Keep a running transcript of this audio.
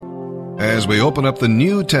As we open up the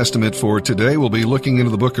New Testament for today, we'll be looking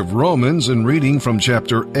into the book of Romans and reading from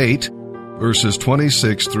chapter 8, verses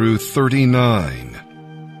 26 through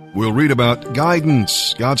 39. We'll read about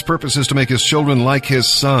guidance. God's purpose is to make His children like His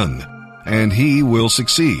Son, and He will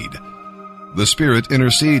succeed. The Spirit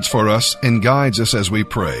intercedes for us and guides us as we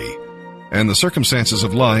pray, and the circumstances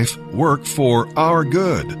of life work for our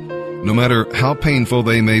good, no matter how painful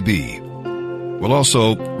they may be. We'll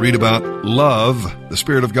also read about love. The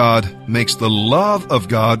Spirit of God makes the love of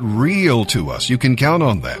God real to us. You can count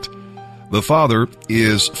on that. The Father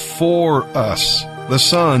is for us. The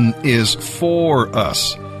Son is for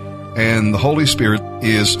us. And the Holy Spirit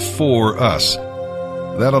is for us.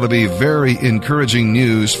 That ought to be very encouraging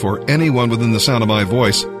news for anyone within the sound of my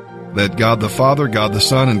voice, that God the Father, God the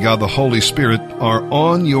Son, and God the Holy Spirit are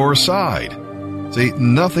on your side. See,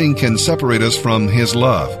 nothing can separate us from His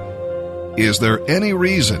love. Is there any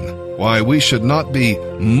reason why we should not be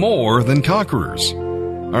more than conquerors?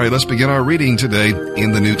 All right, let's begin our reading today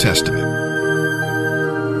in the New Testament.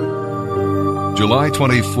 July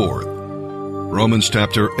 24th, Romans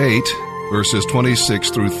chapter 8, verses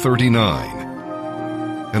 26 through 39.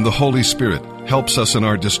 And the Holy Spirit helps us in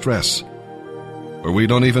our distress, for we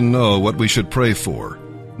don't even know what we should pray for,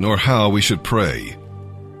 nor how we should pray.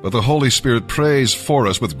 But the Holy Spirit prays for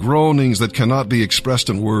us with groanings that cannot be expressed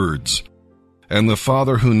in words. And the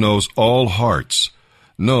Father who knows all hearts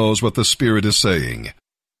knows what the Spirit is saying.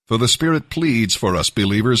 For the Spirit pleads for us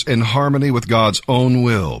believers in harmony with God's own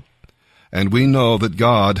will. And we know that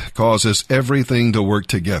God causes everything to work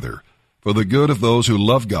together for the good of those who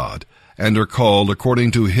love God and are called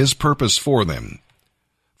according to His purpose for them.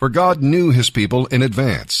 For God knew His people in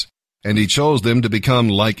advance, and He chose them to become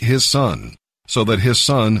like His Son, so that His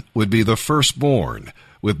Son would be the firstborn,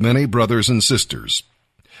 with many brothers and sisters.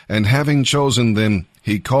 And having chosen them,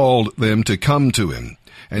 He called them to come to Him,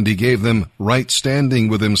 and He gave them right standing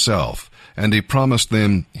with Himself, and He promised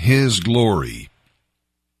them His glory.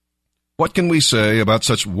 What can we say about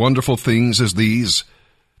such wonderful things as these?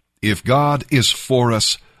 If God is for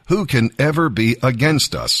us, who can ever be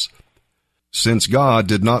against us? Since God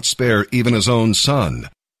did not spare even His own Son,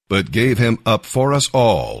 but gave Him up for us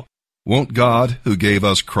all, won't God, who gave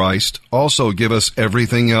us Christ, also give us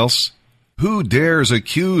everything else? Who dares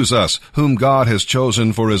accuse us, whom God has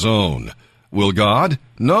chosen for His own? Will God?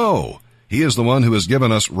 No. He is the one who has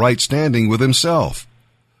given us right standing with Himself.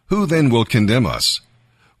 Who then will condemn us?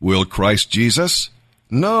 Will Christ Jesus?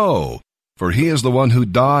 No. For He is the one who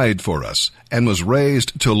died for us, and was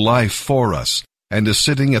raised to life for us, and is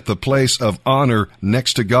sitting at the place of honor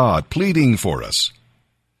next to God, pleading for us.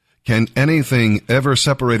 Can anything ever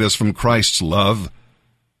separate us from Christ's love?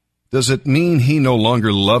 Does it mean He no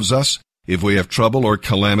longer loves us if we have trouble or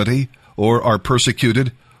calamity, or are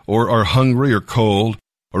persecuted, or are hungry or cold,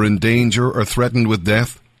 or in danger or threatened with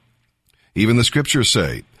death? Even the Scriptures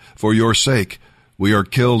say, "For your sake we are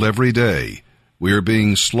killed every day. We are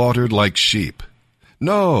being slaughtered like sheep."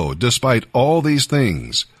 No, despite all these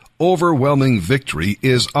things, overwhelming victory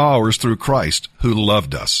is ours through Christ who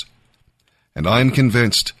loved us. And I'm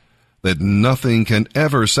convinced that nothing can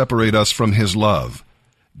ever separate us from His love.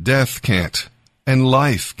 Death can't, and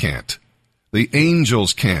life can't. The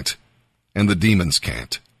angels can't, and the demons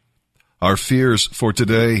can't. Our fears for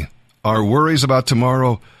today, our worries about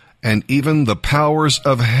tomorrow, and even the powers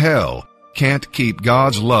of hell can't keep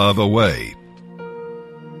God's love away.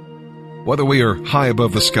 Whether we are high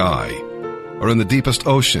above the sky or in the deepest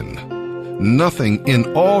ocean, nothing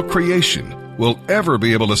in all creation will ever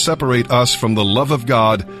be able to separate us from the love of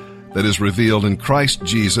God that is revealed in Christ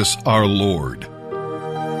Jesus our Lord.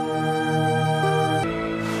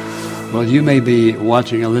 Well, you may be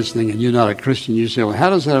watching or listening and you're not a Christian. You say, well, how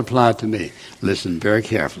does that apply to me? Listen very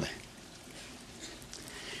carefully.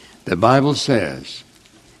 The Bible says,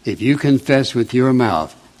 if you confess with your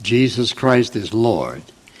mouth Jesus Christ is Lord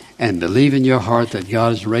and believe in your heart that God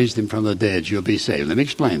has raised Him from the dead, you'll be saved. Let me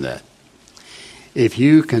explain that. If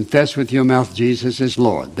you confess with your mouth Jesus is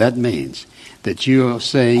Lord, that means that you are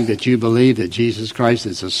saying that you believe that Jesus Christ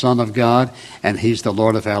is the Son of God and He's the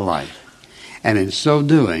Lord of our life. And in so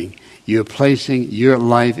doing, you're placing your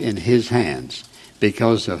life in His hands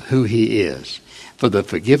because of who He is, for the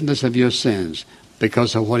forgiveness of your sins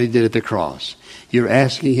because of what He did at the cross. You're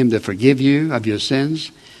asking Him to forgive you of your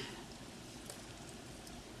sins,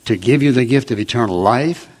 to give you the gift of eternal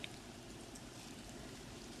life,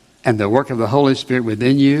 and the work of the Holy Spirit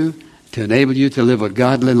within you to enable you to live a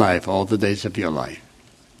godly life all the days of your life.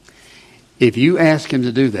 If you ask Him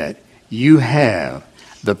to do that, you have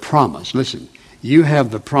the promise. Listen, you have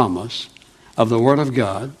the promise of the Word of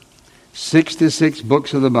God, 66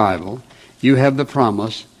 books of the Bible. You have the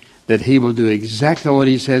promise that he will do exactly what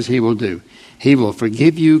he says he will do. He will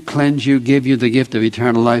forgive you, cleanse you, give you the gift of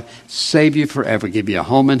eternal life, save you forever, give you a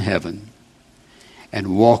home in heaven,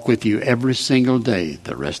 and walk with you every single day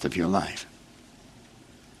the rest of your life.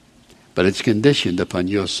 But it's conditioned upon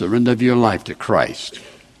your surrender of your life to Christ,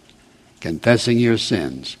 confessing your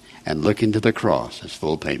sins, and looking to the cross as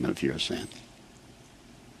full payment of your sin.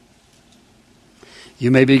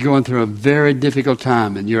 You may be going through a very difficult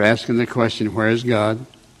time, and you're asking the question, where is God?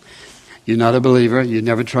 You're not a believer. You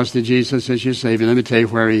never trusted Jesus as your Savior. Let me tell you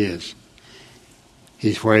where he is.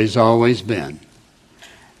 He's where he's always been.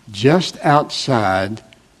 Just outside,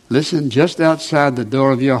 listen, just outside the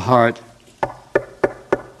door of your heart,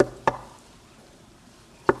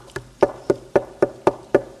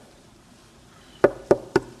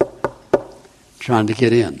 trying to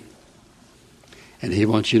get in. And he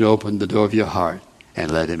wants you to open the door of your heart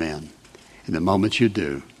and let him in. And the moment you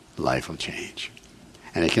do, life will change.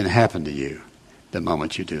 And it can happen to you the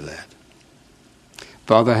moment you do that.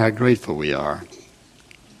 Father, how grateful we are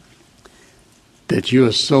that you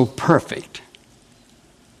are so perfect.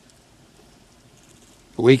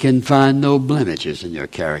 We can find no blemishes in your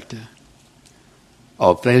character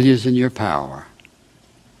or failures in your power,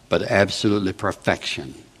 but absolutely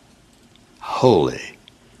perfection, holy,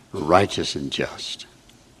 righteous, and just.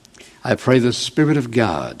 I pray the Spirit of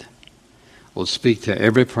God will speak to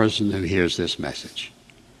every person who hears this message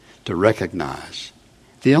to recognize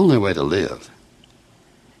the only way to live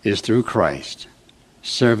is through Christ,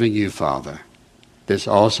 serving you, Father, this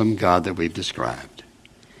awesome God that we've described.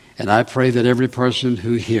 And I pray that every person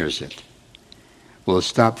who hears it will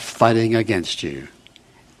stop fighting against you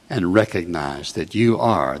and recognize that you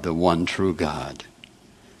are the one true God.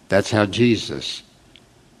 That's how Jesus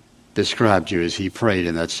described you as he prayed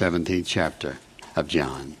in that 17th chapter of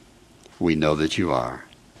John. We know that you are.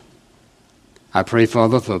 I pray,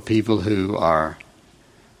 Father, for people who are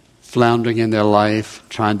floundering in their life,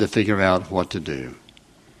 trying to figure out what to do.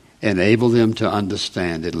 Enable them to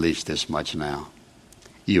understand at least this much now.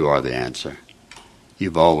 You are the answer.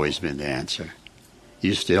 You've always been the answer.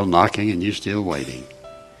 You're still knocking and you're still waiting,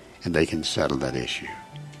 and they can settle that issue.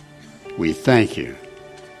 We thank you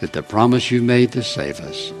that the promise you made to save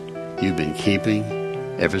us, you've been keeping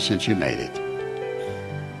ever since you made it.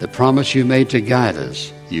 The promise you made to guide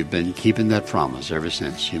us, you've been keeping that promise ever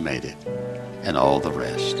since you made it, and all the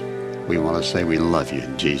rest. We want to say we love you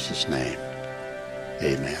in Jesus' name.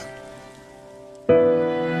 Amen.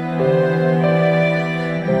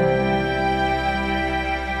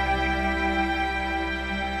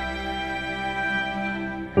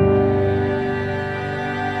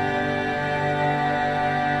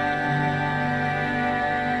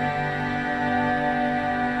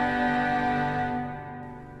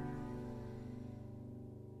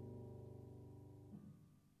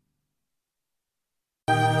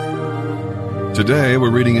 Today we're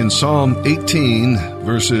reading in Psalm 18,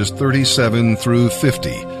 verses 37 through 50.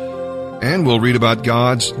 And we'll read about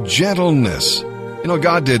God's gentleness. You know,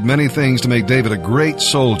 God did many things to make David a great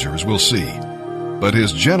soldier, as we'll see. But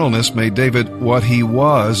his gentleness made David what he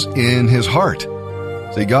was in his heart.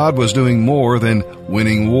 See, God was doing more than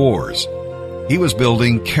winning wars. He was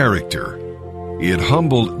building character. He had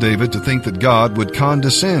humbled David to think that God would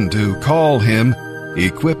condescend to call him,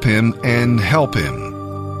 equip him, and help him.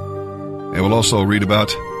 And we'll also read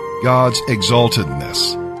about God's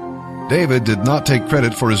exaltedness. David did not take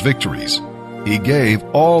credit for his victories. He gave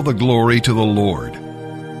all the glory to the Lord.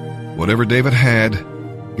 Whatever David had,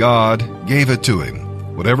 God gave it to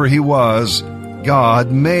him. Whatever he was,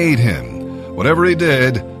 God made him. Whatever he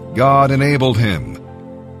did, God enabled him.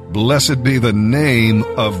 Blessed be the name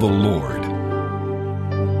of the Lord.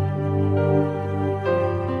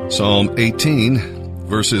 Psalm 18,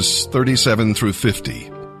 verses 37 through 50.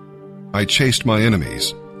 I chased my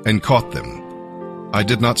enemies and caught them. I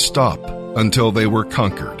did not stop until they were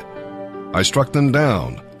conquered. I struck them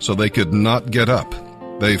down so they could not get up.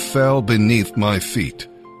 They fell beneath my feet.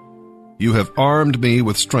 You have armed me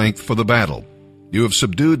with strength for the battle. You have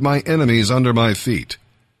subdued my enemies under my feet.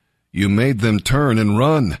 You made them turn and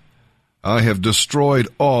run. I have destroyed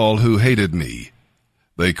all who hated me.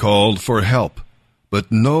 They called for help,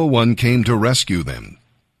 but no one came to rescue them.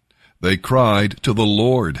 They cried to the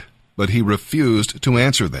Lord, but he refused to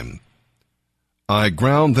answer them. I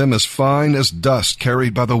ground them as fine as dust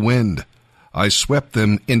carried by the wind. I swept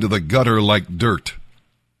them into the gutter like dirt.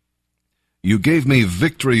 You gave me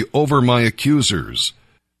victory over my accusers.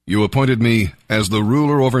 You appointed me as the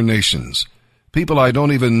ruler over nations. People I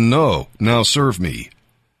don't even know now serve me.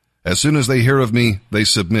 As soon as they hear of me, they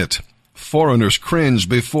submit. Foreigners cringe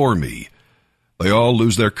before me. They all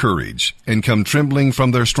lose their courage and come trembling from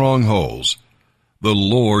their strongholds. The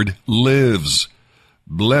Lord lives.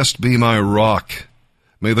 Blessed be my rock.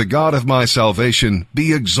 May the God of my salvation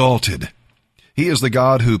be exalted. He is the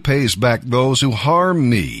God who pays back those who harm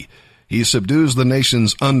me. He subdues the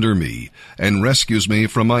nations under me and rescues me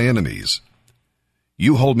from my enemies.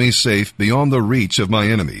 You hold me safe beyond the reach of my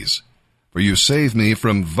enemies, for you save me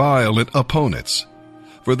from violent opponents.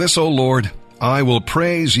 For this, O Lord, I will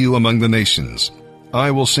praise you among the nations.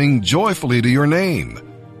 I will sing joyfully to your name.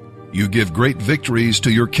 You give great victories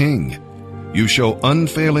to your king. You show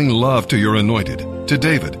unfailing love to your anointed, to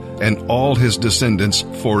David and all his descendants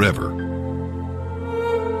forever.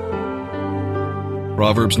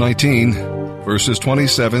 Proverbs 19, verses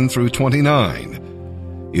 27 through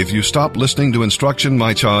 29. If you stop listening to instruction,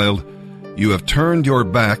 my child, you have turned your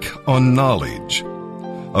back on knowledge.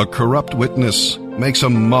 A corrupt witness makes a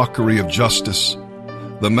mockery of justice.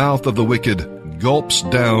 The mouth of the wicked gulps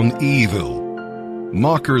down evil.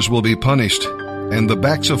 Mockers will be punished, and the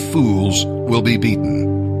backs of fools will be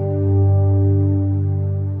beaten.